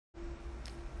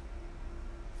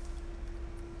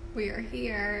We are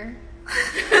here.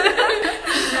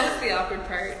 That was the awkward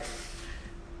part.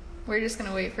 We're just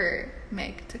gonna wait for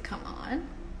Meg to come on.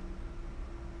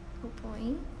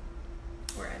 Hopefully.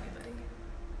 Or anybody.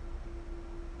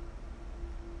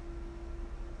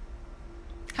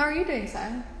 How are you doing,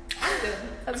 Sam? I'm good.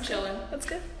 I'm chilling. That's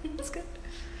good. That's good.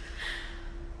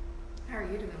 How are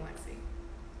you doing, Lexi?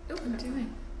 I'm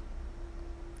doing.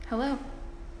 Hello.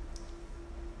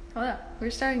 Hello. We're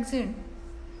starting soon.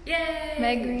 Yay!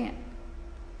 Meg Grant.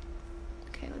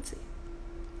 Okay, let's see.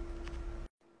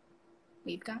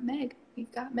 We've got Meg.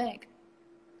 We've got Meg.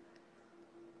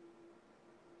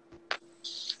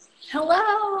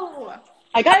 Hello!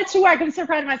 I got it to work. I'm so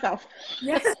proud of myself.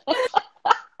 Yes.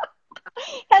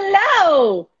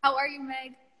 Hello! How are you,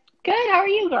 Meg? Good. How are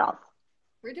you, girls?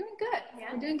 We're doing good.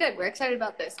 Yeah. We're doing good. We're excited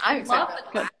about this. I'm excited about the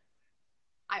this. glasses.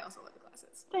 I also love the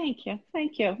glasses. Thank you.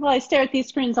 Thank you. Well, I stare at these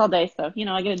screens all day, so,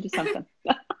 I got to do something.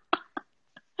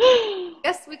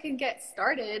 Guess we can get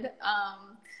started.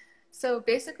 So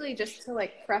basically, just to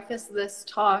preface this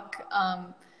talk,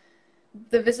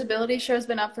 the visibility show has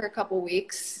been up for a couple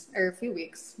weeks, or a few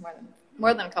weeks,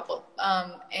 more than a couple,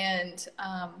 and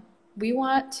we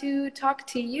want to talk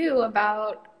to you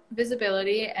about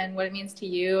visibility and what it means to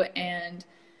you and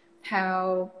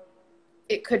how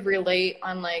it could relate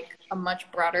on a much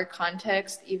broader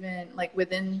context, even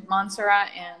within Montserrat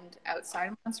and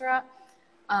outside of Montserrat.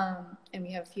 And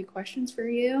we have a few questions for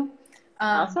you.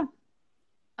 Awesome.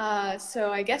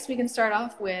 So I guess we can start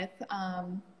off with,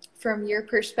 from your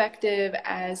perspective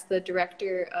as the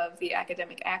director of the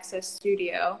Academic Access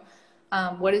Studio,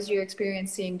 what is your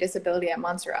experience seeing disability at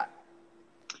Montserrat?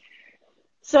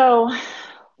 So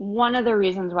one of the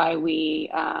reasons why we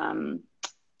kind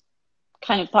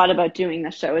of thought about doing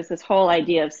the show is this whole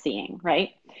idea of seeing,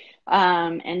 right?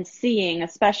 And seeing,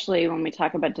 especially when we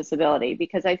talk about disability,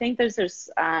 because I think there's this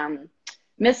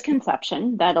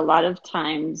misconception that a lot of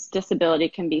times disability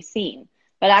can be seen,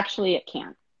 but actually it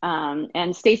can't.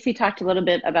 And Stacy talked a little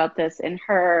bit about this in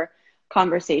her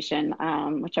conversation,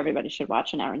 which everybody should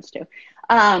watch and Aaron's too.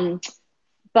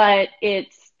 But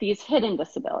it's these hidden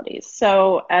disabilities.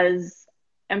 So as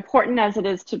important as it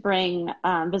is to bring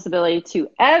visibility to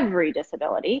every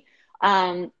disability,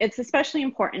 it's especially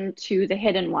important to the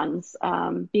hidden ones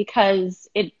because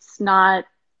it's not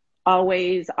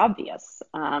always obvious.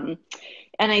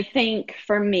 And I think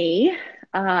for me,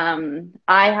 I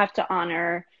have to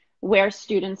honor where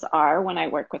students are when I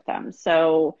work with them.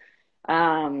 So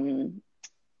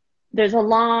there's a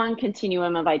long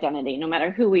continuum of identity, no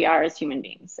matter who we are as human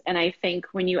beings. And I think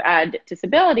when you add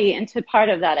disability into part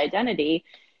of that identity,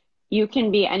 you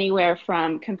can be anywhere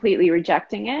from completely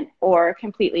rejecting it or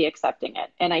completely accepting it.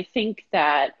 And I think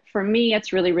that for me,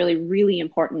 it's really, really, really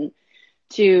important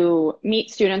to meet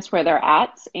students where they're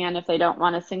at. And if they don't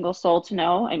want a single soul to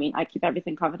know, I keep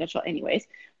everything confidential anyways,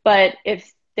 but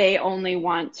if they only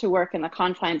want to work in the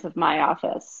confines of my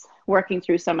office, working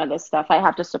through some of this stuff, I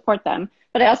have to support them.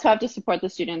 But I also have to support the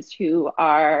students who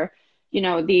are,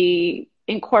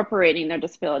 incorporating their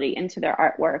disability into their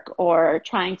artwork or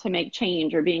trying to make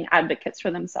change or being advocates for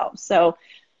themselves. So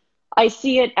I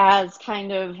see it as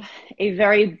kind of a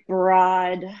very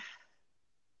broad,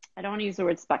 I don't want to use the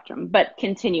word spectrum, but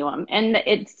continuum. And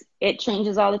it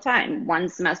changes all the time. One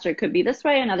semester it could be this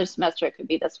way, another semester it could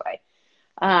be this way.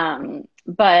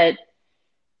 But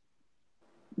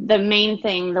the main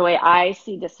thing, the way I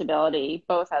see disability,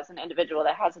 both as an individual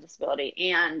that has a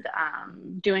disability and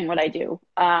doing what I do,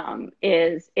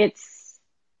 is it's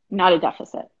not a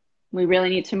deficit. We really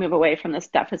need to move away from this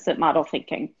deficit model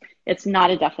thinking. It's not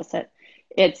a deficit.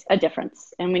 It's a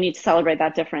difference. And we need to celebrate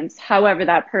that difference, however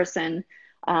that person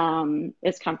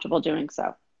is comfortable doing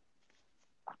so.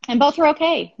 And both are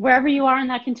okay, wherever you are in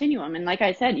that continuum. And like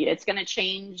I said, it's going to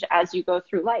change as you go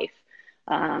through life.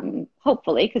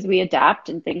 Hopefully, because we adapt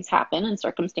and things happen and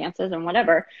circumstances and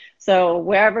whatever. So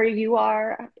wherever you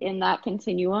are in that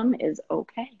continuum is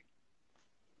okay.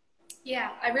 Yeah,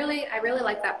 I really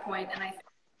like that point, and I think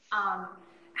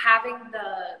having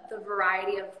the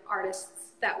variety of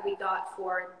artists that we got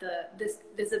for this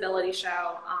visibility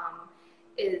show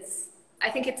I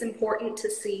think it's important to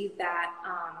see that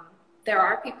there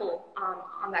are people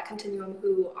on that continuum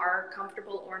who are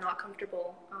comfortable or not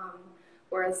comfortable.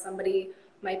 Whereas somebody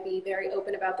might be very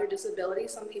open about their disability,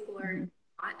 some people are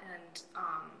not, and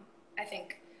I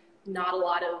think not a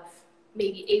lot of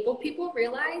maybe able people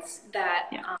realize that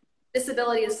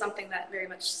disability is something that very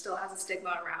much still has a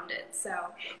stigma around it. So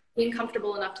being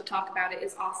comfortable enough to talk about it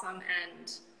is awesome,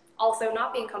 and also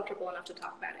not being comfortable enough to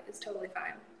talk about it is totally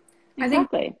fine.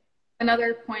 Exactly. I think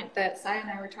another point that Sai and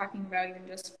I were talking about even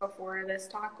just before this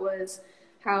talk was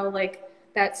how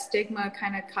that stigma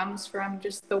kind of comes from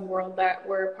just the world that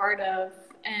we're a part of.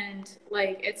 And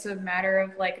like, it's a matter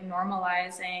of like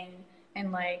normalizing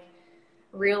and like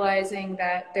realizing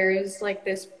that there is like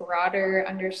this broader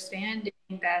understanding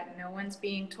that no one's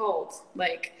being told.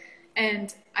 Like,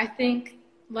 and I think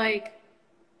like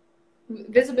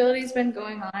visibility's been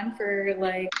going on for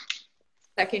like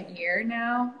second year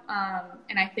now.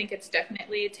 And I think it's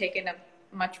definitely taken a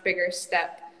much bigger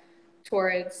step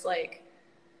towards like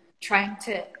trying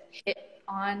to hit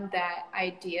on that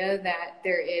idea that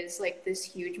there is like this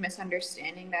huge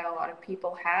misunderstanding that a lot of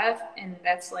people have. And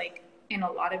that's like in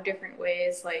a lot of different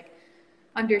ways, like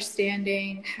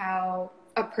understanding how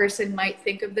a person might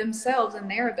think of themselves and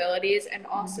their abilities, and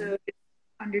also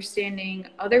understanding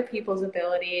other people's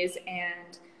abilities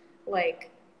and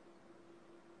like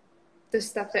the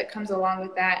stuff that comes along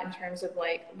with that in terms of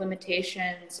like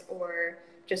limitations or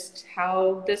just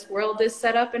how this world is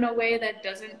set up in a way that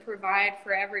doesn't provide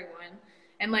for everyone.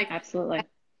 And like Absolutely.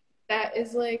 that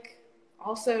is like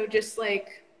also just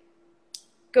like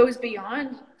goes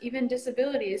beyond even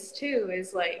disabilities too,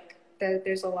 is like that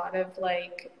there's a lot of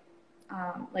like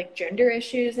gender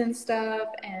issues and stuff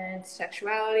and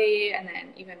sexuality, and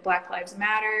then even Black Lives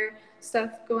Matter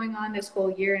stuff going on this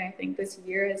whole year. And I think this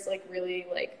year has like really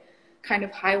like kind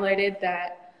of highlighted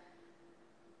that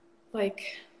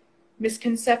like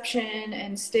misconception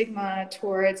and stigma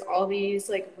towards all these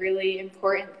like really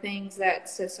important things that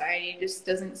society just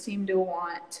doesn't seem to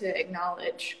want to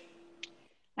acknowledge.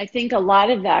 I think a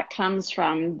lot of that comes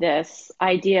from this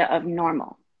idea of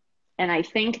normal. And I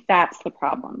think that's the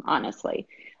problem, honestly.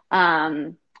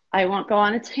 I won't go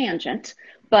on a tangent,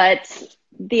 but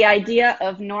the idea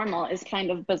of normal is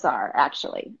kind of bizarre,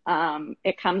 actually.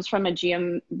 It comes from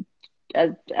a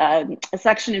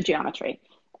section of geometry,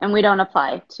 and we don't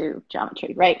apply to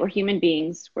geometry, right? We're human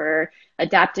beings. We're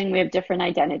adapting. We have different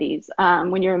identities.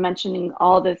 When you're mentioning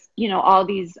all this, all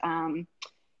these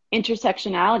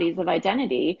intersectionalities of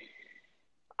identity,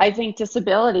 I think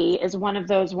disability is one of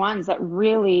those ones that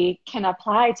really can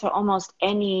apply to almost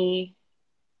any,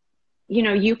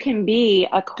 you can be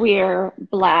a queer,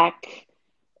 Black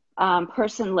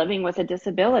person living with a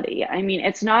disability. I mean,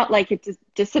 it's not like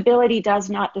disability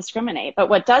does not discriminate, but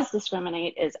what does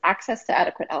discriminate is access to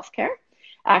adequate healthcare,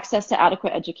 access to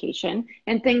adequate education,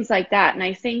 and things like that. And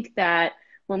I think that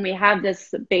when we have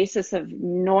this basis of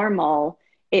normal,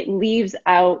 it leaves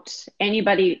out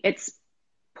anybody. It's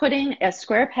putting a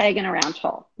square peg in a round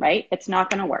hole, right? It's not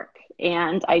going to work.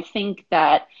 And I think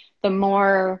that the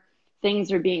more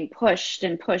things are being pushed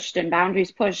and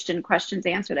boundaries pushed and questions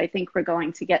answered, I think we're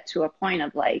going to get to a point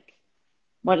of like,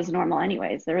 what is normal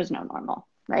anyways? There is no normal,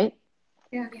 right?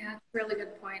 Yeah, really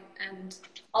good point. And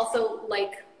also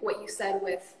like what you said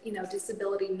with,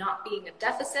 disability not being a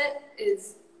deficit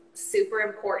is super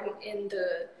important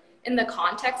in the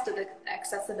context of the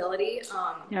accessibility.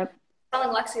 Yep.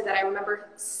 Telling Lexi that I remember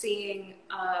seeing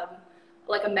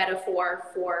like a metaphor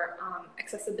for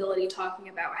accessibility, talking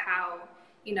about how,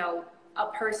 a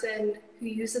person who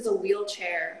uses a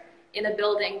wheelchair in a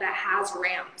building that has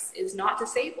ramps is not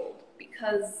disabled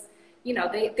because,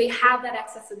 they have that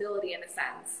accessibility in a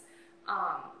sense.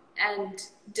 And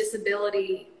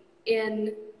disability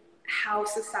in how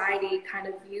society kind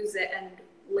of views it and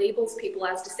labels people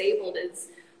as disabled is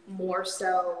more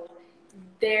so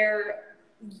their,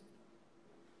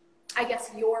 I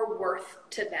guess, your worth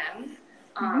to them,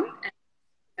 and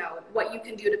what you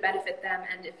can do to benefit them.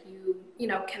 And if you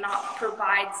cannot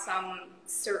provide some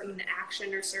certain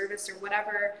action or service or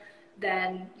whatever,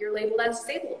 then you're labeled as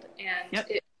disabled. And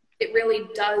it really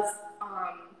does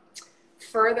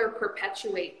further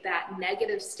perpetuate that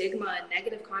negative stigma and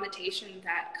negative connotation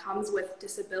that comes with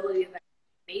disability that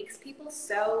makes people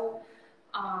so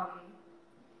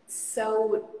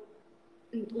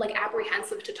like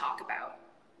apprehensive to talk about.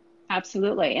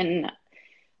 Absolutely. And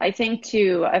I think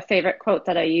too, a favorite quote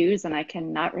that I use, and I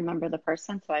cannot remember the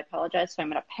person, so I apologize, so I'm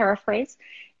going to paraphrase,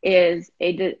 is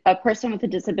a person with a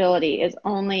disability is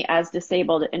only as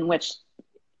disabled in which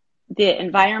the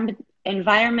environment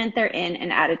they're in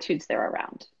and attitudes they're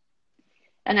around.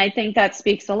 And I think that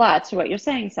speaks a lot to what you're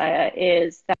saying, Saya,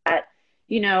 is that,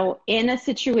 in a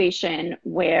situation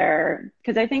where,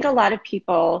 because I think a lot of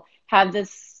people have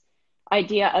this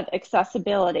idea of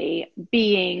accessibility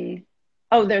being,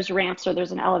 oh, there's ramps or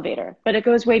there's an elevator, but it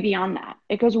goes way beyond that.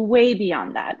 It goes way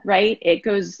beyond that, right? It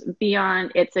goes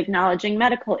beyond, it's acknowledging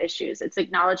medical issues. It's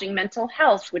acknowledging mental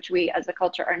health, which we as a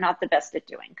culture are not the best at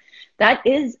doing. That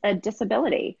is a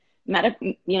disability.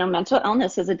 Mental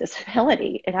illness is a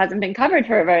disability. It hasn't been covered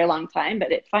for a very long time,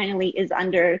 but it finally is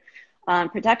under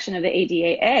protection of the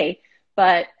ADAA.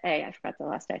 But hey, I forgot the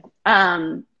last day.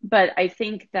 but I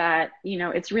think that, you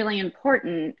know, it's really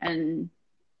important and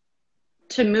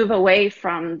to move away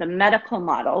from the medical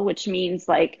model, which means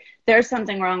like there's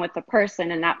something wrong with the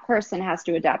person and that person has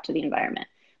to adapt to the environment.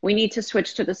 We need to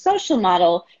switch to the social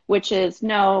model, which is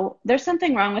no, there's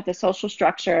something wrong with the social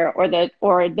structure or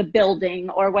the building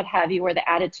or what have you, or the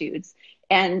attitudes.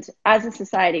 And as a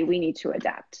society, we need to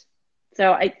adapt.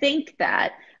 So I think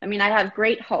that, I mean, I have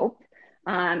great hope.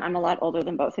 I'm a lot older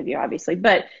than both of you, obviously,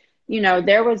 but you know,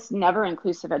 there was never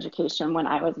inclusive education when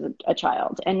I was a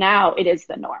child, and now it is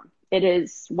the norm. It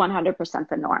is 100%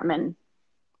 the norm, and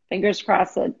fingers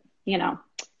crossed that, you know,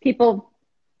 people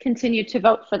continue to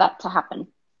vote for that to happen.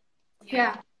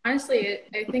 Yeah, honestly,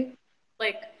 I think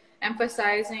like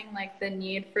emphasizing like the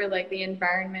need for like the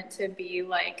environment to be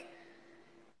like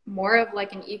more of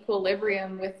like an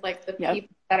equilibrium with like the Yep.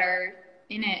 people that are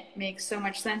in it makes so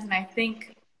much sense. And I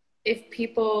think if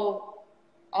people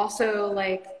also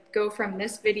like go from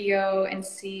this video and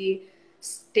see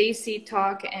Stacy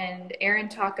talk and Aaron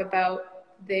talk about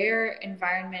their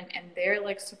environment and their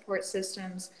like support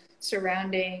systems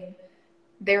surrounding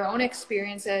their own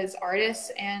experience as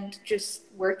artists and just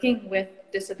working with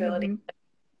disability, Mm-hmm.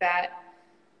 that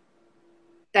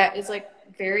that is like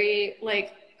very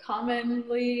like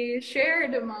commonly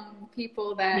shared among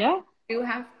people that Yeah. do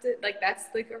have to like, that's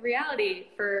like a reality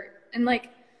for. And like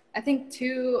I think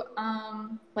too,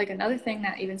 like another thing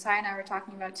that even Sai and I were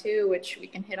talking about too, which we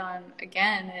can hit on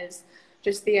again, is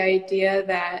just the idea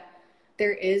that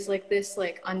there is like this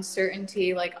like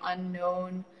uncertainty, like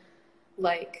unknown,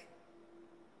 like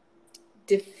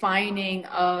defining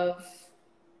of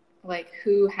like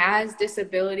who has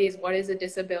disabilities, what is a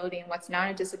disability and what's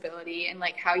not a disability, and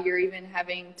like how you're even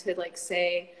having to like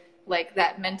say like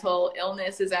that mental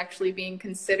illness is actually being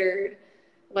considered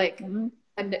like Mm-hmm.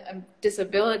 a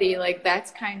disability. Like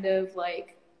that's kind of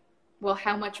like, well,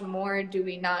 how much more do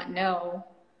we not know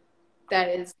that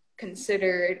is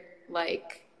considered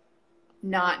like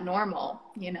not normal,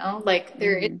 you know? Like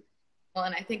there is, Mm-hmm. well,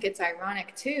 and I think it's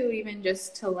ironic too, even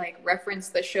just to like reference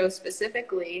the show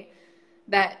specifically,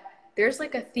 that there's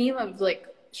like a theme of like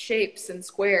shapes and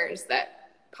squares that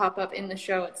pop up in the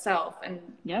show itself. And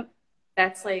Yep.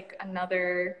 that's like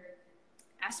another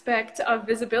aspect of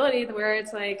visibility where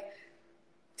it's like,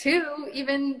 two,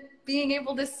 even being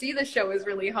able to see the show is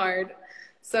really hard.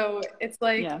 So it's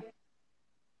like, Yeah.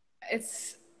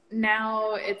 it's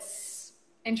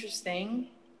interesting,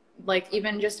 like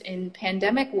even just in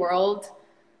pandemic world,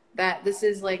 that this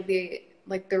is like the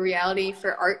reality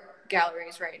for art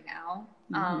galleries right now.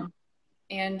 Mm-hmm.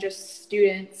 And just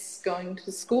students going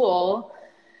to school.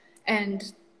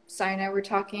 And Sai and I were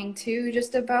talking too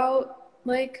just about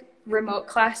like remote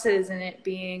classes and it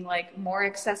being like more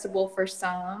accessible for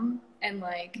some and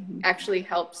like Mm-hmm. actually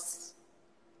helps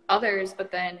others.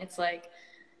 But then it's like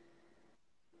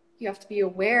you have to be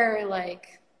aware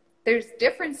like there's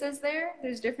differences there,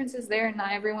 and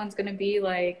not everyone's going to be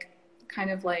like kind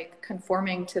of like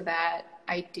conforming to that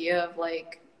idea of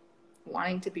like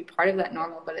wanting to be part of that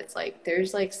normal. But it's like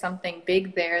there's like something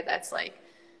big there that's like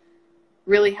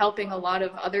really helping a lot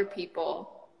of other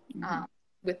people, Mm-hmm.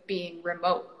 with being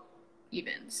remote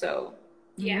even. So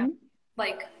Yeah, Mm-hmm.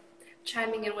 like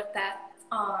chiming in with that.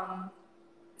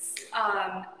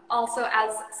 Also,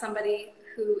 as somebody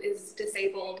who is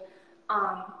disabled,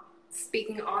 um,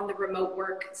 speaking on the remote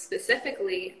work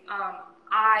specifically,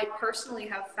 I personally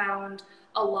have found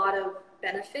a lot of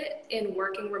benefit in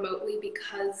working remotely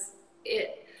because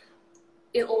it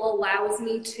allows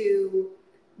me to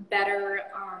better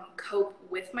cope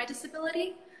with my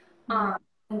disability. Mm-hmm.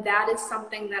 And that is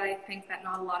something that I think that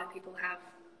not a lot of people have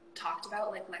talked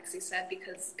about, like Lexi said,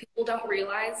 because people don't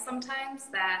realize sometimes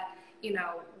that, you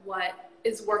know, what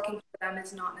is working for them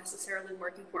is not necessarily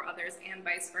working for others and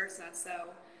vice versa. So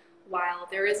while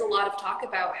there is a lot of talk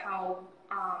about how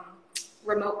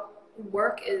remote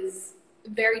work is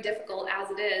very difficult as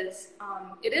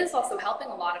it is also helping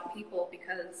a lot of people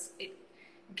because it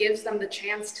gives them the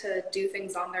chance to do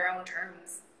things on their own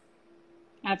terms.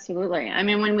 Absolutely. I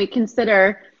mean, when we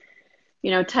consider, you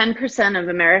know, 10% of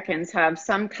Americans have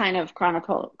some kind of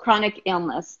chronic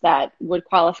illness that would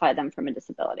qualify them from a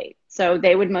disability. So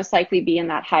they would most likely be in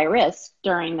that high risk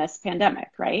during this pandemic,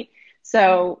 right?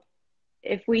 So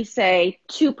if we say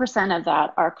 2% of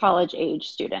that are college age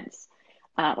students,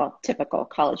 well, typical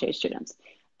college age students,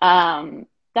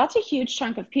 that's a huge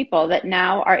chunk of people that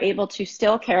now are able to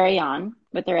still carry on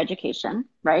with their education,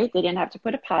 right? They didn't have to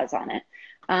put a pause on it.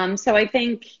 So I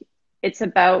think it's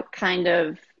about kind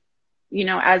of, you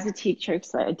know, as a teacher,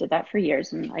 because I did that for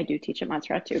years and I do teach at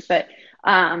Montserrat too, but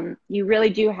you really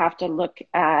do have to look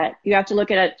at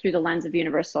it through the lens of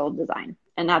universal design.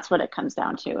 And that's what it comes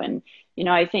down to. And, you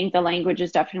know, I think the language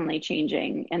is definitely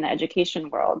changing in the education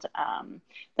world,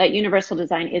 that universal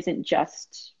design isn't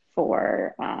just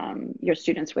for your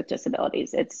students with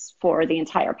disabilities. It's for the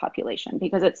entire population,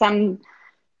 because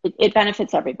it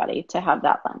benefits everybody to have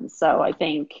that lens. So I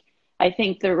think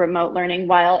the remote learning,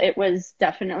 while it was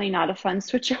definitely not a fun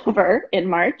switch over in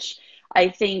March, I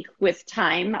think with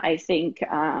time, I think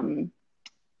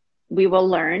we will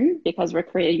learn, because we're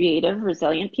creative,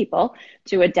 resilient people,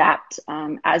 to adapt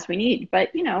as we need.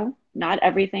 But, you know, not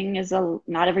every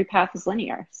path is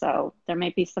linear. So there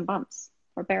may be some bumps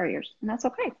or barriers, and that's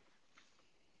okay.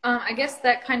 I guess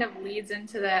that kind of leads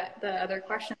into the other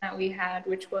question that we had,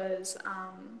 which was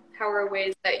how are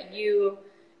ways that you,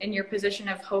 in your position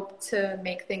of hope, to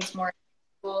make things more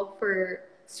accessible for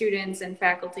students and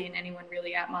faculty and anyone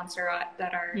really at Montserrat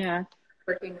that are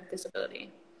working with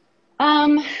disability?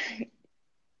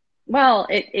 Well,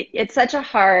 it's such a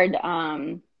hard,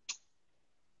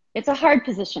 it's a hard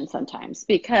position sometimes,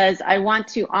 because I want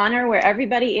to honor where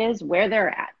everybody is, where they're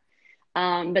at.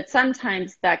 But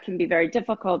sometimes that can be very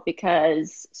difficult,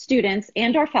 because students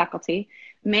and our faculty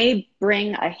may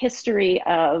bring a history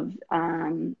of,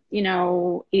 you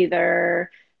know, either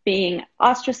being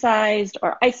ostracized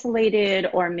or isolated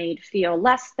or made feel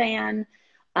less than.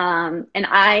 And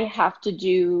I have to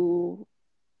do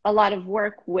a lot of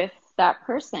work with that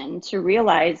person to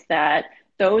realize that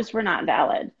those were not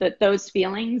valid, that those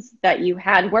feelings that you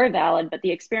had were valid, but the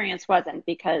experience wasn't,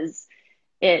 because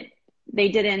they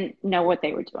didn't know what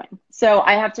they were doing. So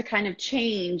I have to kind of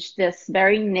change this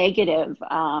very negative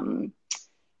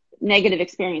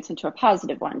experience into a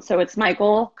positive one. So it's my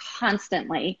goal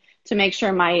constantly to make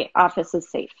sure my office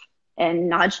is safe and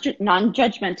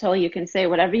non-judgmental. You can say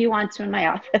whatever you want to in my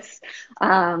office.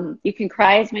 You can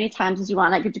cry as many times as you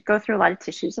want. I get to go through a lot of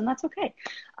tissues, and that's okay.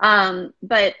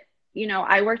 But, you know,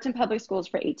 I worked in public schools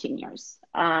for 18 years.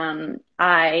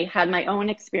 I had my own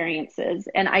experiences,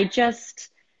 and I just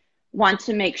want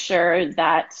to make sure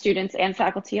that students and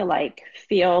faculty alike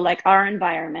feel like our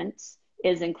environment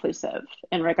is inclusive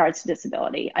in regards to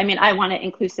disability. I mean, I want it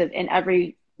inclusive in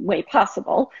every way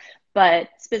possible, but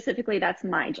specifically that's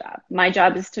my job. My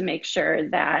job is to make sure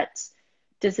that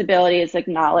disability is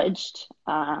acknowledged,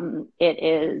 it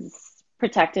is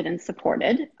protected and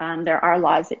supported. There are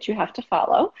laws that you have to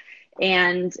follow.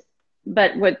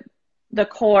 But what the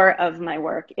core of my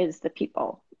work is the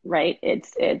people, right?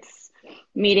 It's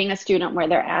meeting a student where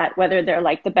they're at, whether they're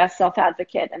like the best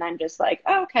self-advocate and I'm just like,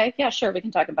 oh, okay, yeah, sure, we can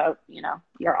talk about, you know,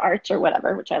 your art or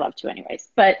whatever, which I love to anyways.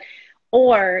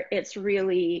 Or it's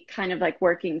really kind of like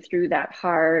working through that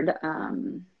hard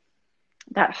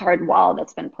wall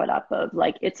that's been put up of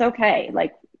like, it's okay.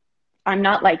 Like, I'm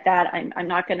not like that. I'm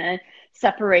not going to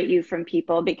separate you from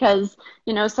people, because,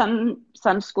 you know, some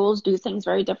schools do things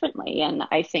very differently. And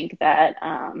I think that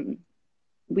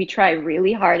we try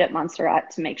really hard at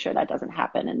Montserrat to make sure that doesn't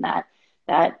happen, and that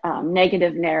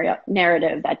negative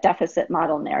narrative, that deficit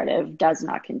model narrative does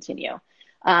not continue.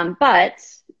 But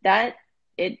that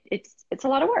it's a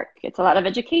lot of work. It's a lot of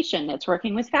education. It's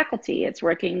working with faculty. It's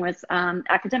working with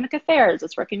academic affairs.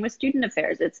 It's working with student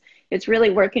affairs. It's really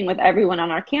working with everyone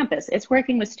on our campus. It's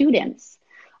working with students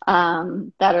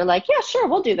that are like, yeah, sure,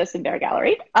 we'll do this in Bear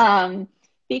Gallery,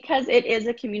 because it is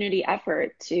a community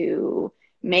effort to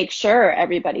make sure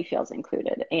everybody feels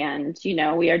included. And, you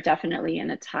know, we are definitely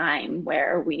in a time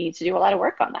where we need to do a lot of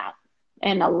work on that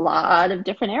in a lot of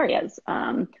different areas,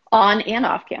 on and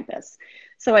off campus.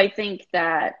 So I think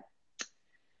that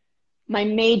my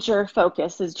major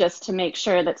focus is just to make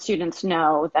sure that students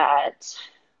know that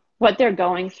what they're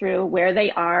going through, where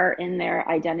they are in their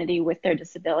identity with their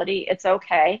disability, it's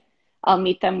okay. I'll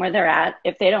meet them where they're at.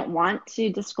 If they don't want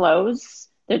to disclose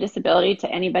their disability to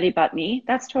anybody but me,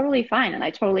 that's totally fine. And I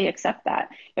totally accept that.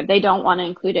 If they don't want to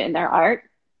include it in their art,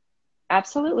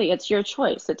 absolutely, it's your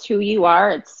choice. It's who you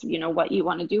are. It's, you know, what you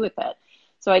want to do with it.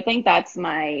 So I think that's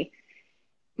my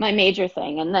major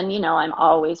thing. And then, you know, I'm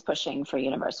always pushing for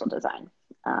universal design.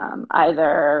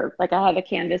 Either like I have a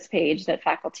Canvas page that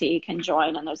faculty can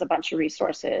join, and there's a bunch of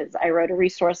resources. I wrote a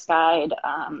resource guide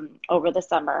over the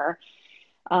summer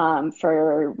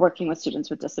for working with students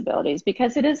with disabilities,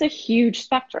 because it is a huge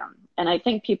spectrum. And I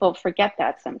think people forget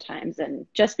that sometimes. And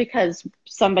just because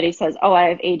somebody says, oh, I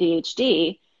have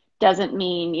ADHD, doesn't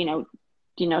mean, you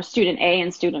know, student A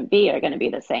and student B are going to be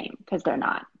the same, because they're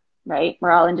not, right?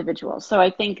 We're all individuals. So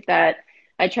I think that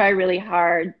I try really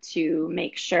hard to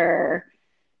make sure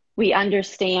we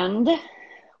understand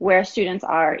where students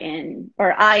are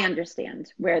or I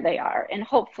understand where they are. And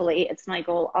hopefully it's my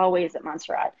goal always at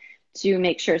Montserrat to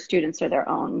make sure students are their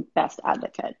own best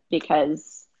advocate,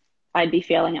 because I'd be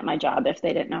failing at my job if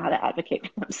they didn't know how to advocate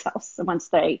for themselves once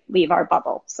they leave our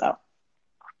bubble. So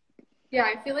yeah,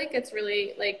 I feel like it's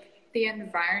really like the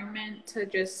environment to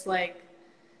just like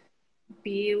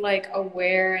be like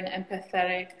aware and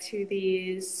empathetic to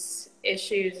these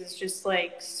issues is just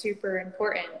like super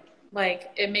important.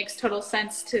 Like it makes total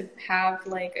sense to have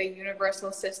like a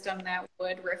universal system that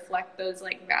would reflect those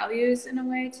like values in a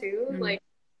way too. mm, Like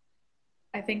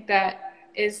I think that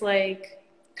is like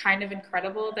kind of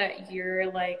incredible that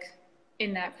you're like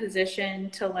in that position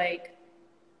to like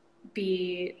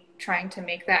be trying to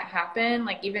make that happen,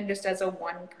 like even just as a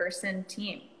one person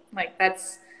team. Like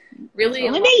that's it's really a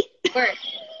only lot me. of work.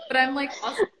 But I'm like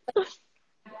also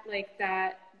like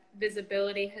that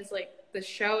visibility has like the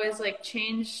show is like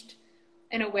changed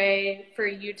in a way for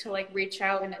you to like reach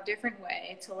out in a different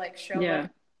way to like show Yeah.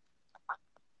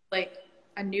 like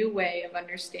a new way of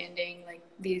understanding like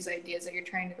these ideas that you're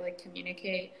trying to like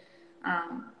communicate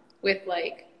with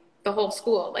like the whole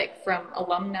school, like from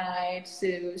alumni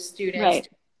to students Right.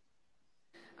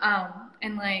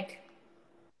 and like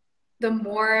the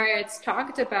more it's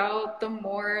talked about, the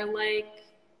more like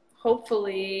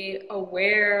hopefully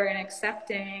aware and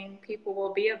accepting people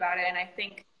will be about it. And I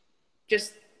think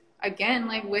just again,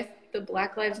 like with the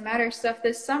Black Lives Matter stuff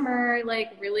this summer,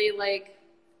 like really like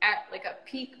at like a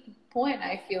peak point,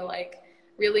 I feel like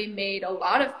really made a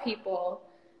lot of people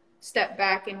step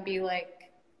back and be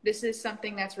like, this is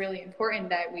something that's really important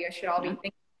that we should all be Yeah.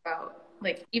 thinking about.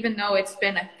 Like, even though it's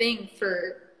been a thing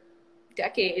for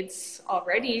decades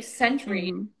already,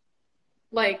 centuries, Mm-hmm.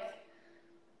 like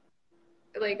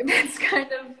that's kind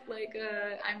of like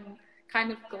I'm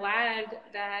kind of glad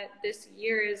that this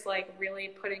year is like really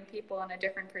putting people in a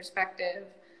different perspective,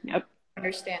 Yep.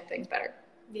 understand things better.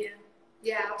 Yeah,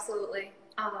 yeah, absolutely.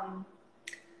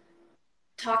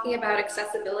 Talking about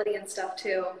accessibility and stuff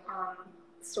too,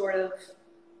 sort of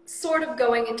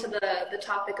going into the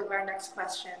topic of our next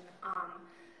question,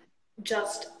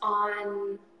 just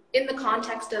on in the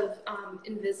context of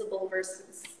invisible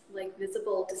versus like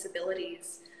visible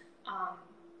disabilities. Um,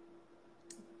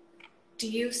 do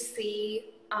you see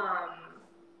a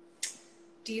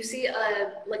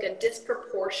like a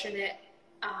disproportionate,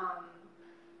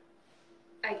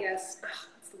 I guess,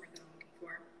 what's the word that I'm looking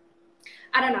for?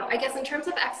 I don't know. I guess in terms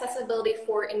of accessibility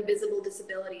for invisible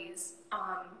disabilities,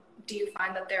 do you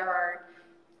find that there are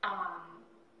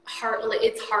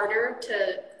it's harder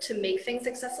to make things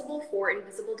accessible for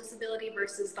invisible disability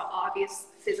versus the obvious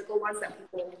physical ones that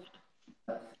people?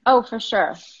 Oh, for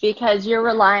sure. Because you're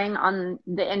relying on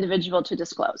the individual to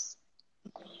disclose.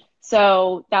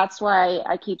 So that's why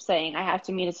I keep saying I have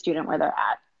to meet a student where they're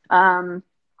at.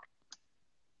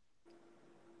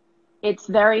 It's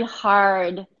very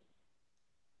hard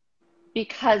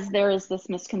because there is this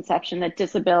misconception that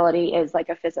disability is like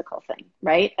a physical thing,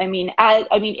 right? I mean,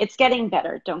 it's getting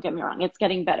better. Don't get me wrong, it's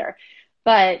getting better,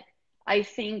 but I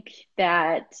think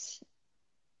that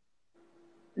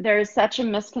there's such a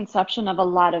misconception of a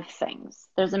lot of things.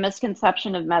 There's a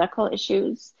misconception of medical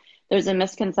issues. There's a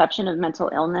misconception of mental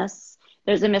illness.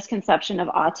 There's a misconception of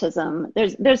autism.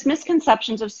 There's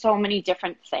misconceptions of so many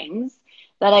different things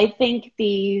that I think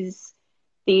these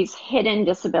hidden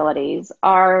disabilities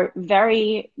are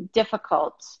very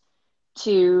difficult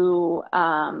to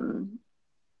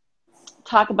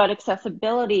talk about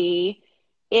accessibility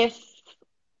if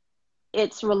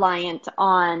it's reliant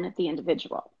on the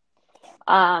individual.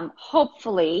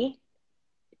 Hopefully,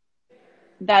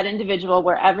 that individual,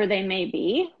 wherever they may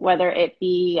be, whether it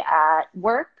be at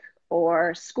work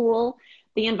or school,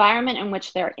 the environment in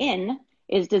which they're in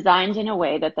is designed in a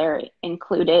way that they're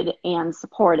included and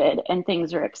supported and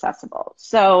things are accessible.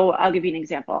 So I'll give you an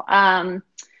example.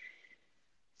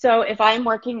 So if I'm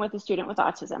working with a student with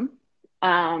autism,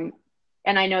 and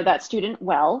I know that student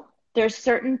well, there's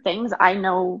certain things I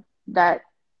know that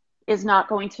is not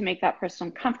going to make that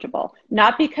person comfortable.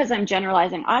 Not because I'm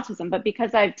generalizing autism, but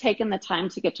because I've taken the time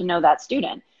to get to know that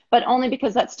student, but only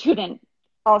because that student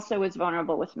also is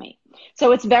vulnerable with me.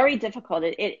 So it's very difficult.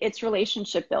 It's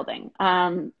relationship building,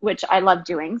 which I love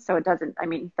doing. So it doesn't, I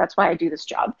mean, that's why I do this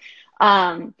job.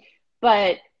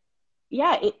 But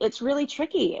yeah, it's really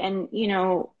tricky. And, you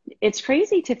know, it's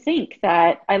crazy to think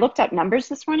that I looked up numbers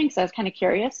this morning because I was kind of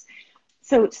curious.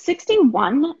 So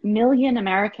 61 million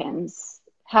Americans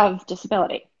have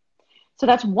disability. So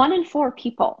that's 1 in 4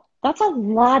 people. That's a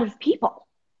lot of people.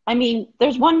 I mean,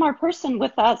 there's one more person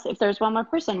with us. If there's one more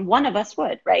person, one of us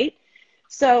would, right?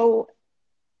 So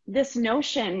this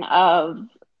notion of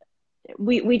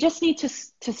we just need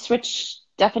to switch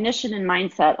definition and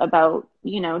mindset about,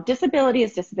 you know, disability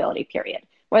is disability, period,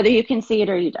 whether you can see it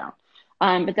or you don't.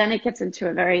 But then it gets into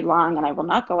a very long, and I will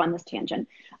not go on this tangent,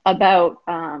 about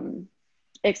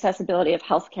accessibility of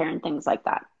healthcare and things like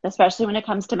that, especially when it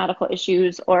comes to medical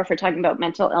issues, or if we're talking about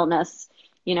mental illness.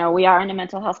 You know, we are in a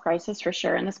mental health crisis for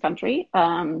sure in this country.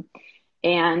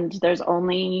 And there's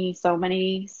only so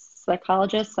many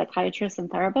psychologists, psychiatrists, and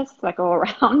therapists that go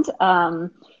around.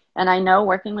 And I know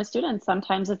working with students,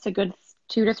 sometimes it's a good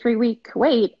 2 to 3 week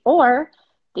wait, or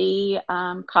the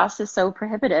cost is so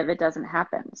prohibitive, it doesn't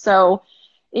happen. So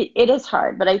it is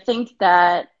hard. But I think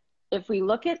that if we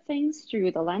look at things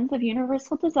through the lens of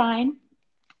universal design,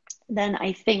 then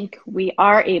I think we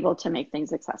are able to make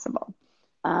things accessible,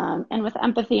 and with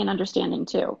empathy and understanding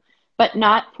too, but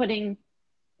not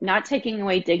taking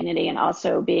away dignity, and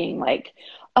also being like,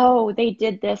 oh, they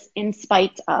did this in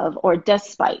spite of or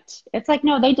despite. It's like,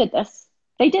 no, they did this.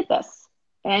 They did this.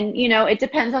 And, you know, it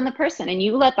depends on the person, and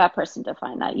you let that person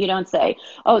define that. You don't say,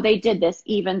 oh, they did this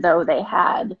even though they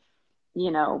had, you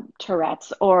know,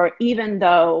 Tourette's, or even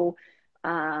though,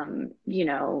 you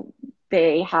know,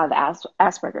 they have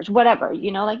Asperger's, whatever,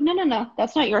 you know, like, no, no, no,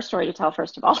 that's not your story to tell,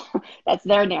 first of all. That's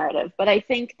their narrative. But I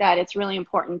think that it's really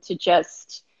important to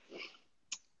just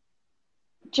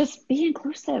be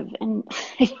inclusive. And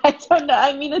I don't know.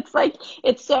 I mean, it's like,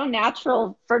 it's so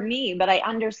natural for me, but I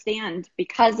understand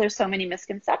because there's so many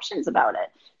misconceptions about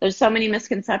it. There's so many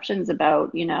misconceptions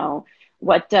about, you know,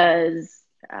 what does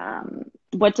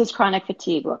chronic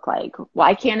fatigue look like?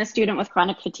 Why can't a student with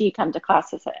chronic fatigue come to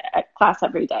class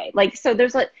every day? Like, so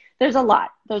there's a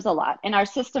lot, and our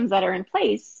systems that are in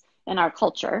place in our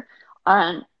culture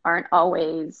aren't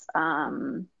always,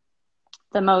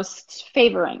 the most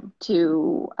favoring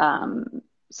to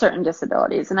certain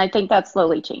disabilities. And I think that's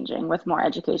slowly changing with more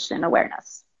education and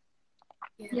awareness.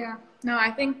 Yeah. No,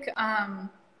 I think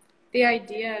the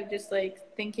idea of just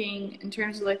like thinking in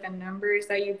terms of like the numbers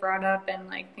that you brought up, and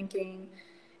like thinking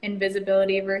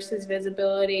invisibility versus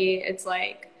visibility, it's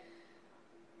like,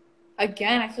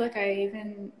 again, I feel like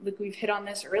we've hit on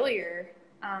this earlier,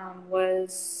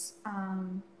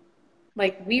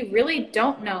 like, we really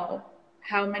don't know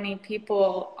how many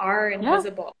people are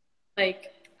invisible. Yeah.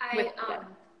 Like,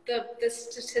 the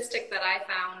statistic that I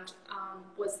found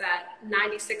was that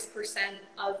 96%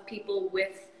 of people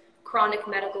with chronic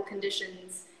medical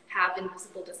conditions have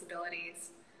invisible disabilities.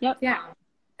 Yep. Yeah.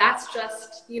 That's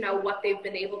just, you know, what they've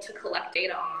been able to collect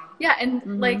data on. Yeah,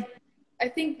 and like, I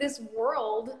think this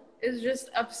world is just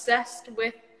obsessed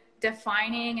with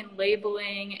defining and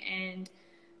labeling and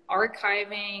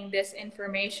archiving this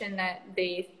information that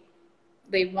they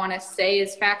want to say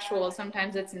is factual.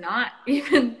 Sometimes it's not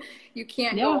even, you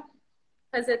can't go,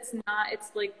 because it's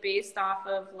like based off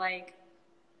of like,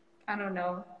 I don't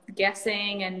know,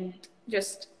 guessing and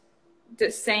just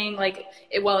saying like,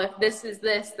 well, if this is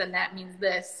this, then that means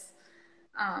this.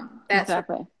 That's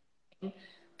exactly.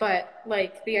 But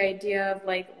like the idea of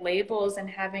like labels and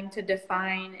having to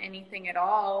define anything at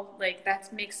all, like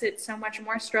that makes it so much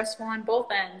more stressful on both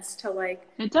ends to like,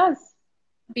 it does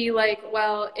be like,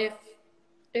 well, if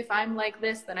I'm like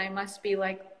this, then I must be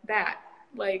like that.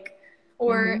 Like,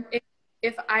 or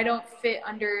if I don't fit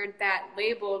under that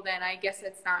label, then I guess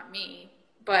it's not me.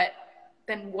 But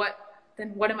then what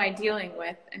am I dealing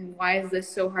with? And why is this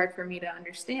so hard for me to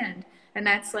understand? And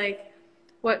that's like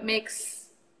what makes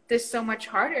this so much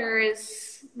harder,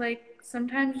 is like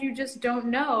sometimes you just don't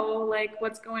know like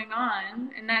what's going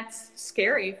on, and that's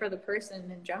scary for the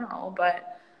person in general.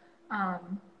 But I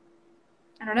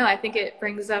don't know, I think it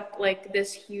brings up like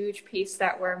this huge piece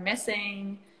that we're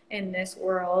missing in this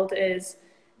world, is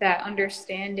that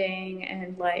understanding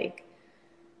and like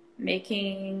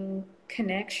making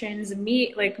connections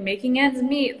meet, like making ends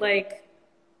meet. Like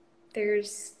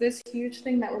there's this huge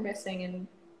thing that we're missing, and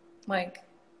like,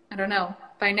 I don't know,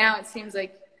 by now it seems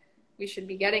like we should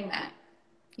be getting that,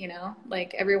 you know,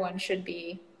 like everyone has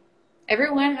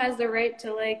the right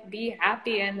to like be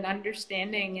happy and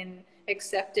understanding and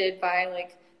accepted by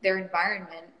like their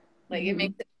environment. Like it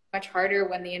makes it much harder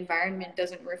when the environment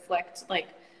doesn't reflect like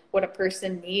what a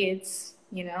person needs,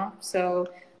 you know? So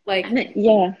like,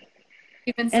 yeah.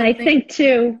 Even and I think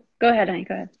too, go ahead, Annie,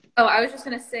 go ahead. Oh, I was just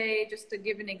going to say, just to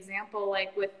give an example,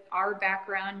 like with our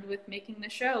background with making the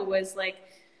show, was like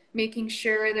making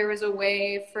sure there was a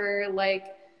way for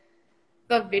like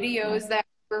the videos that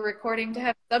we're recording to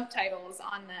have subtitles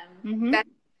on them. That,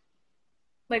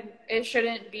 like, it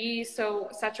shouldn't be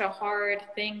such a hard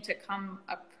thing to come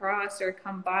across or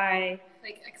come by.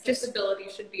 Like accessibility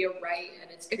should be a right, and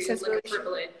it's treated like a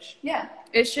privilege. Yeah,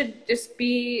 it should just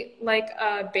be like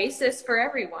a basis for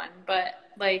everyone. But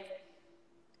like,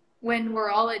 when we're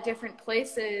all at different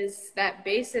places, that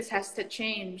basis has to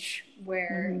change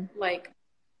where like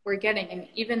we're getting, and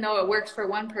even though it works for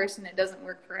one person, it doesn't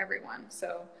work for everyone.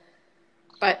 So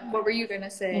But what were you going to Yeah.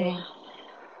 say?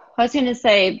 I was going to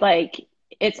say, like,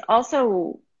 it's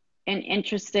also an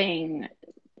interesting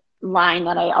line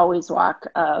that I always walk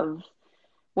of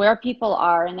where people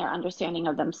are in their understanding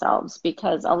of themselves,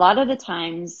 because a lot of the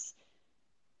times,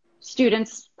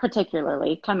 students,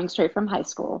 particularly coming straight from high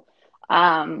school,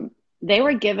 they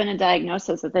were given a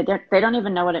diagnosis that they don't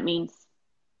even know what it means.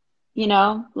 You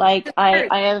know, like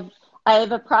I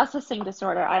have a processing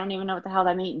disorder. I don't even know what the hell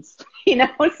that means. You know,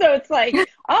 so it's like,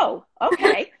 oh,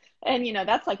 okay. And you know,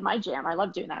 that's like my jam. I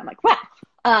love doing that. I'm like,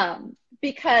 wow.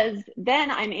 Because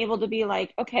then I'm able to be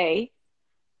like, okay,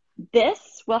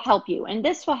 this will help you, and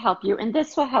this will help you, and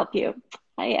this will help you.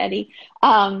 Hi, Eddie.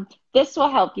 This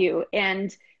will help you.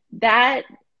 And that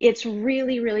it's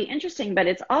really, really interesting. But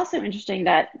it's also interesting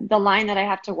that the line that I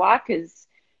have to walk is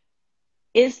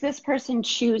this person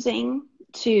choosing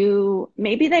to,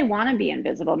 maybe they want to be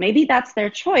invisible. Maybe that's their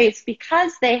choice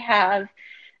because they have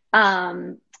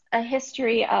a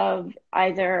history of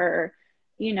either,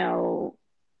 you know,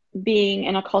 being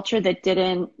in a culture that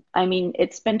didn't, I mean,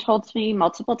 it's been told to me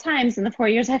multiple times in the 4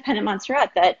 years I've been at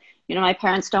Montserrat that, you know, my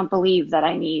parents don't believe that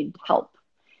I need help.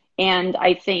 And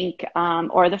I think,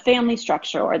 or the family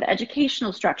structure, or the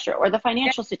educational structure, or the Yeah,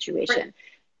 financial situation.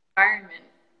 environment.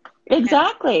 Yeah.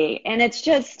 Exactly. And it's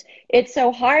just, it's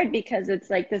so hard because it's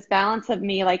like this balance of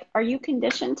me, like, are you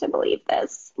conditioned to believe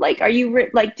this? Like, are you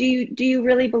like, do you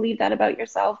really believe that about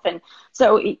yourself? And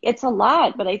so it's a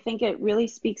lot, but I think it really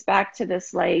speaks back to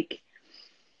this, like,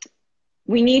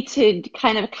 we need to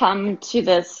kind of come to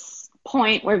this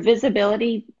point where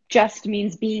visibility just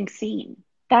means being seen.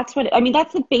 That's what, I mean,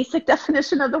 that's the basic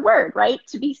definition of the word, right?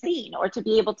 To be seen or to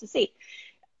be able to see.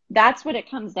 That's what it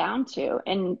comes down to.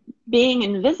 And being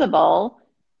invisible,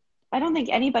 I don't think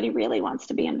anybody really wants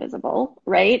to be invisible,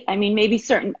 right? I mean, maybe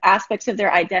certain aspects of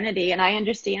their identity. And I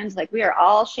understand, like, we are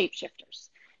all shapeshifters.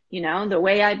 You know, the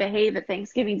way I behave at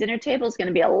Thanksgiving dinner table is going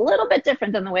to be a little bit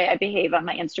different than the way I behave on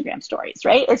my Instagram stories,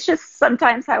 right? It's just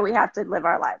sometimes how we have to live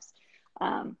our lives.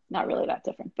 Not really that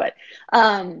different, but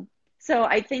so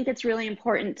I think it's really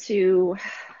important to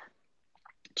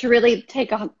really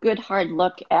take a good hard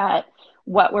look at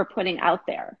what we're putting out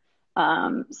there.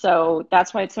 So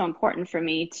that's why it's so important for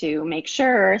me to make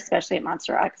sure, especially at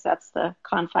Montserrat, because that's the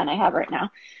confine I have right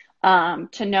now,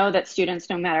 to know that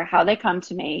students, no matter how they come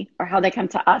to me or how they come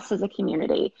to us as a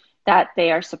community, that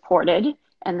they are supported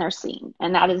and they're seen.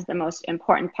 And that is the most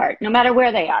important part, no matter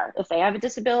where they are, if they have a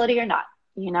disability or not.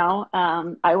 You know,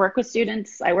 I work with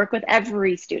students, I work with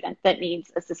every student that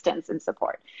needs assistance and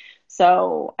support.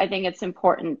 So I think it's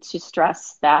important to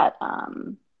stress that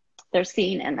they're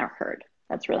seen and they're heard.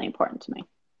 That's really important to me.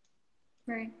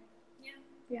 Right. Yeah.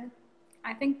 Yeah.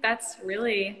 I think that's a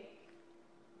really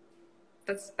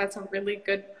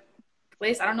good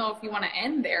place. I don't know if you want to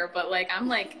end there, but like I'm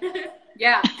like,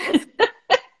 yeah.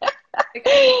 Like,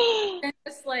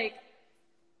 just like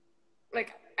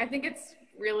I think it's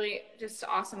really just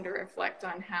awesome to reflect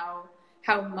on how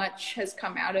much has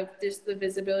come out of just the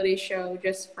visibility show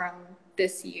just from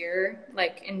this year,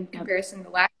 like in comparison to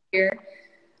last year.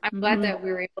 I'm glad that we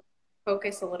were able to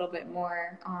focus a little bit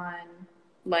more on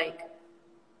like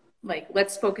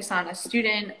let's focus on a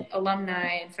student,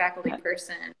 alumni, and faculty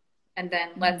person, and then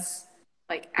let's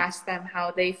like ask them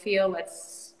how they feel.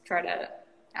 Let's try to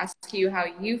ask you how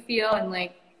you feel and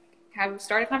like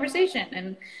start a conversation.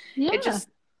 And it just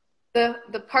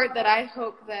the part that I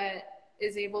hope that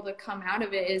is able to come out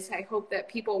of it is I hope that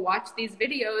people watch these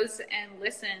videos and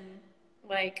listen,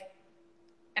 like,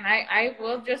 and I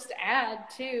will just add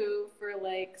too for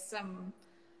like some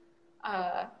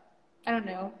I don't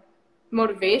know,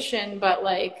 motivation, but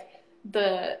like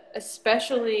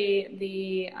especially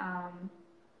the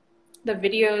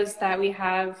videos that we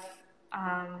have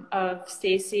of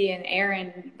Stacy and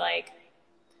Aaron, like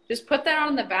just put that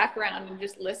on the background and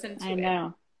just listen to it. I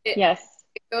know. It Yes.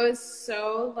 it goes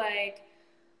so like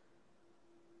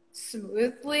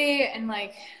smoothly and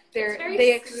like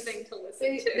soothing to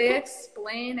listen to. They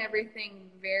explain everything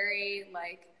very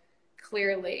like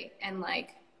clearly and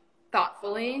like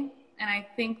thoughtfully. And I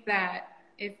think that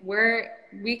if we're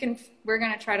going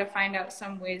to try to find out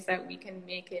some ways that we can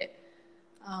make it,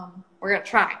 we're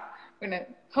going to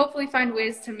hopefully find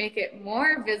ways to make it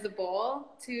more visible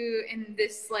to in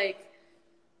this like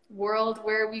world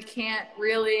where we can't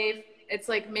really, it's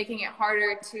like making it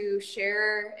harder to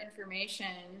share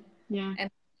information and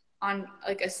on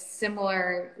like a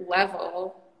similar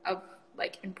level of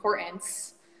like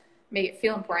importance, make it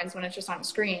feel important when it's just on a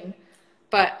screen.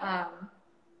 But I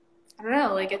don't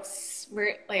know, like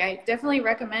I definitely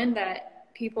recommend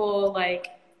that people, like,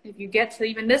 if you get to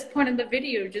even this point in the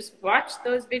video, just watch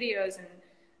those videos and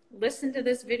listen to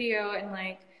this video and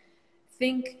like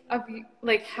think of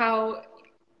like how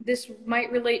this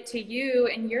might relate to you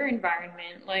and your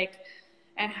environment, like,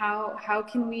 and how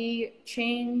can we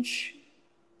change,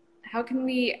 how can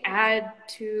we add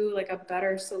to like a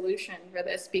better solution for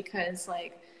this, because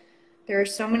like there are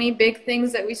so many big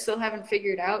things that we still haven't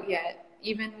figured out yet,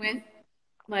 even with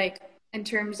like in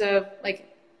terms of like,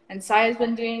 and Sai's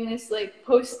been doing this like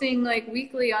posting like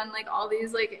weekly on like all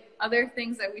these like other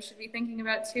things that we should be thinking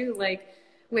about too, like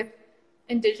with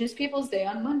Indigenous Peoples Day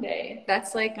on Monday.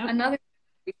 That's like another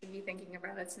we should be thinking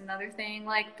about. It's another thing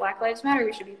like Black Lives Matter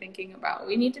we should be thinking about.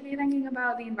 We need to be thinking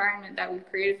about the environment that we've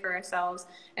created for ourselves,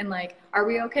 and like, are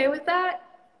we okay with that?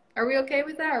 Are we okay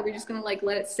with that? Are we just gonna like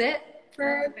let it sit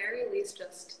for, at the very least,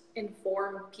 just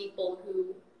inform people who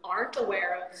aren't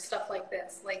aware of stuff like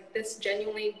this? Like, this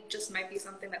genuinely just might be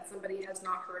something that somebody has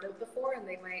not heard of before, and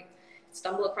they might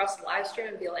stumble across the live stream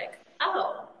and be like,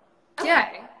 oh, okay,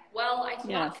 yeah, well, I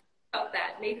cannot think about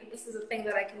that. Maybe this is a thing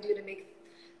that I can do to make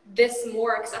this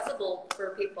more accessible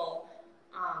for people.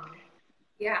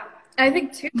 Yeah. I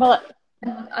think too, Well,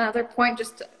 another point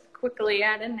just to quickly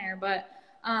add in there, but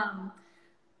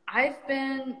I've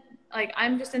been like,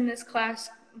 I'm just in this class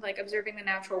like observing the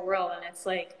natural world, and it's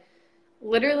like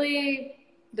literally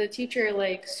the teacher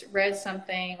like read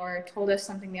something or told us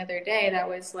something the other day that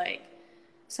was like,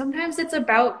 sometimes it's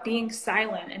about being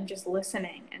silent and just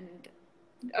listening and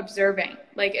observing.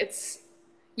 Like, it's,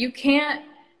 you can't,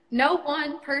 no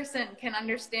one person can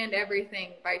understand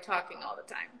everything by talking all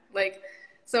the time. Like,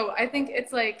 so I think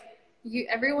it's like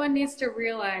everyone needs to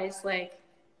realize like,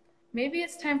 maybe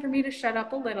it's time for me to shut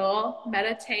up a little,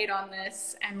 meditate on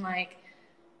this, and like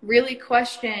really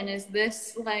question, is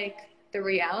this like the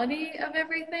reality of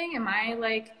everything? Am I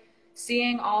like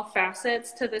seeing all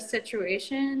facets to the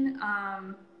situation?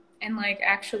 And like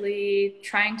actually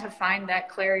trying to find that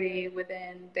clarity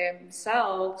within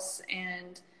themselves,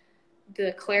 and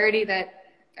the clarity that,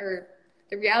 or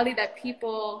the reality that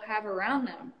people have around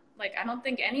them. Like, I don't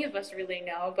think any of us really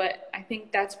know, but I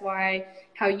think that's why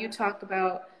how you talk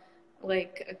about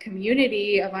like a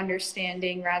community of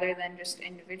understanding rather than just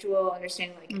individual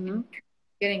understanding, like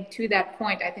getting to that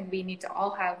point, I think we need to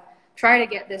all try to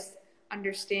get this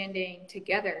understanding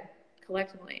together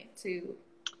collectively to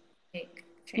make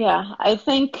change. yeah, I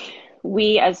think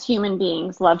we as human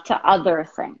beings love to other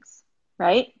things,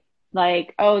 right?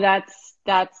 Like, oh, that's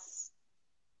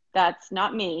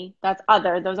not me. That's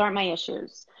other. Those aren't my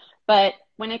issues. But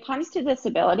when it comes to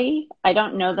disability, I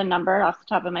don't know the number off the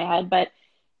top of my head, but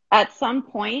at some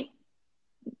point,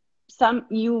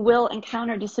 you will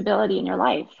encounter disability in your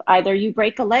life. Either you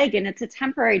break a leg and it's a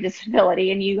temporary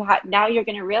disability, and now you're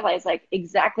going to realize like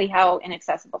exactly how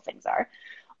inaccessible things are,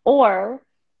 or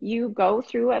you go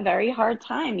through a very hard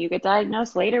time. You get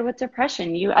diagnosed later with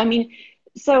depression.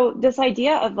 So this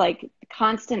idea of like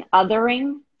constant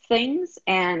othering things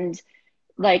and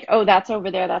like, oh, that's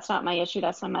over there, that's not my issue,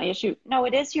 that's not my issue. No,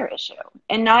 it is your issue.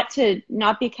 And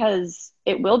not because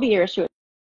it will be your issue.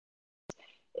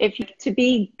 If you to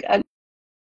be a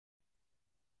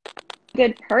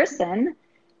good person,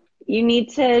 you need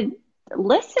to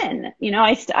listen.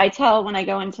 I tell, when I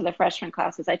go into the freshman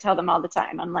classes, I tell them all the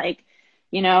time, I'm like,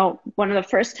 one of the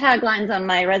first taglines on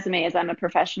my resume is I'm a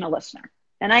professional listener.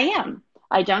 And I am.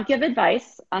 I don't give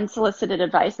advice, unsolicited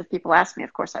advice. If people ask me,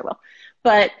 of course I will.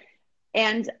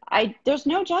 There's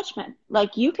no judgment.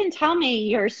 Like, you can tell me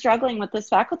you're struggling with this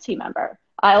faculty member.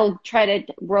 I'll try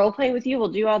to role play with you. We'll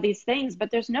do all these things, but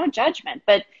there's no judgment.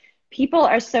 But people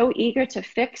are so eager to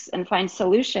fix and find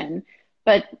solution,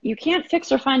 but you can't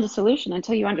fix or find a solution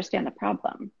until you understand the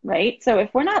problem, right? So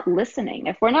if we're not listening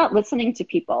to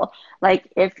people,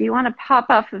 like if you want to pop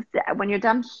off of that, when you're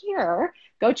done here,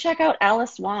 go check out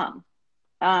Alice Wong.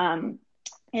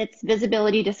 It's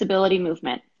Visibility Disability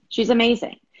Movement. She's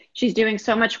amazing. She's doing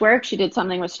so much work. She did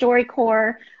something with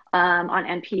StoryCorps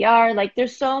on NPR. Like,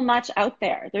 there's so much out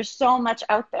there. There's so much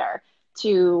out there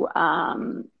to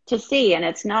see, and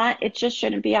it just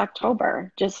shouldn't be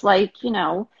October. Just like,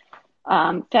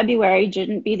 February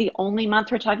shouldn't be the only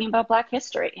month we're talking about Black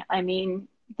history. I mean,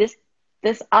 this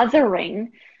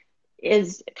othering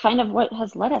is kind of what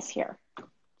has led us here.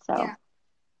 So, yeah.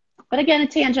 But again, a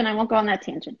tangent. I won't go on that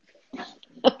tangent.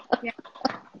 Yeah.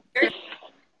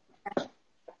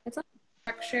 It's like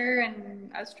structure,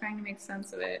 and us trying to make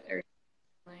sense of it, or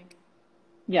like,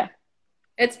 yeah,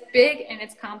 it's big and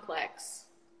it's complex.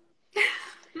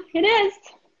 It is.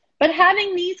 But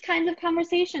having these kinds of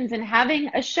conversations and having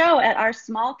a show at our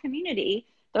small community,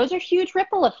 those are huge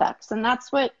ripple effects. And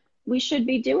that's what we should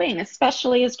be doing,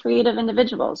 especially as creative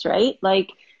individuals, right?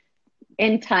 Like,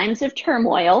 in times of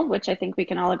turmoil, which I think we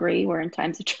can all agree we're in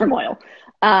times of turmoil,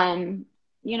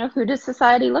 you know, who does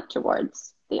society look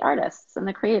towards? The artists and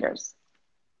the creators.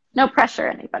 No pressure,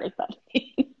 anybody, but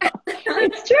you know,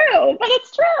 it's true, but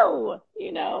it's true.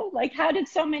 You know, like how did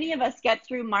so many of us get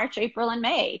through March, April, and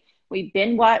May? We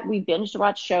binged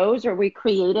watch shows, or we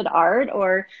created art,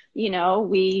 or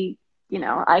I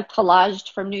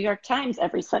collaged from New York Times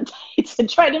every Sunday to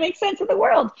try to make sense of the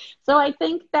world. So I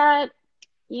think that,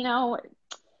 you know,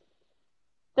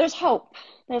 there's hope.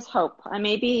 There's hope.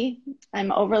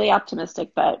 I'm overly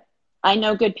optimistic, but I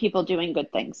know good people doing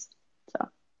good things. So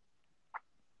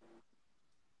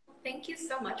Thank you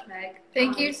so much, Meg.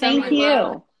 Thank you so thank much.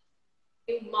 you.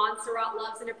 Montserrat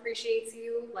loves and appreciates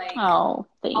you. Like, Oh,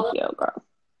 thank all of you, girl.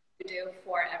 you do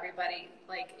for everybody,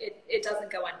 like it doesn't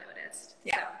go unnoticed.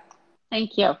 Yeah. So.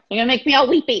 Thank you. You're gonna make me all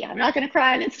weepy. I'm not gonna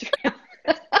cry on Instagram.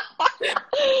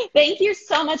 Thank you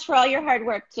so much for all your hard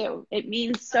work too. It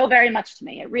means so very much to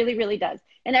me. It really, really does.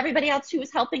 And everybody else who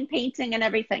is helping painting and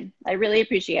everything. I really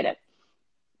appreciate it.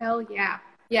 Hell yeah.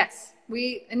 Yes.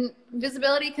 And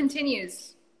visibility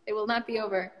continues. It will not be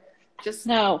over.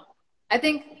 No. I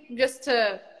think just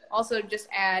to also just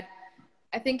add,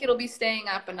 I think it'll be staying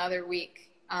up another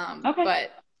week. Okay.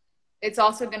 But it's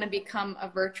also going to become a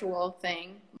virtual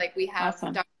thing. Like we have,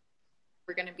 Awesome.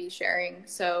 We're going to be sharing.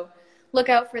 So look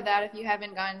out for that if you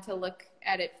haven't gotten to look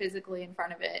at it physically in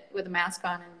front of it with a mask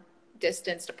on and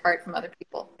distanced apart from other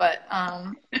people. But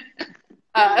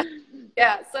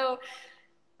yeah, so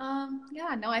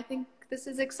yeah, no, I think this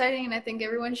is exciting, and I think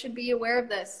everyone should be aware of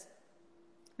this.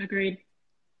 Agreed.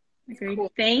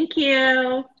 Cool. Thank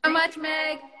you So much,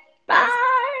 Meg. Bye.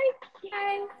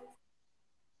 Bye.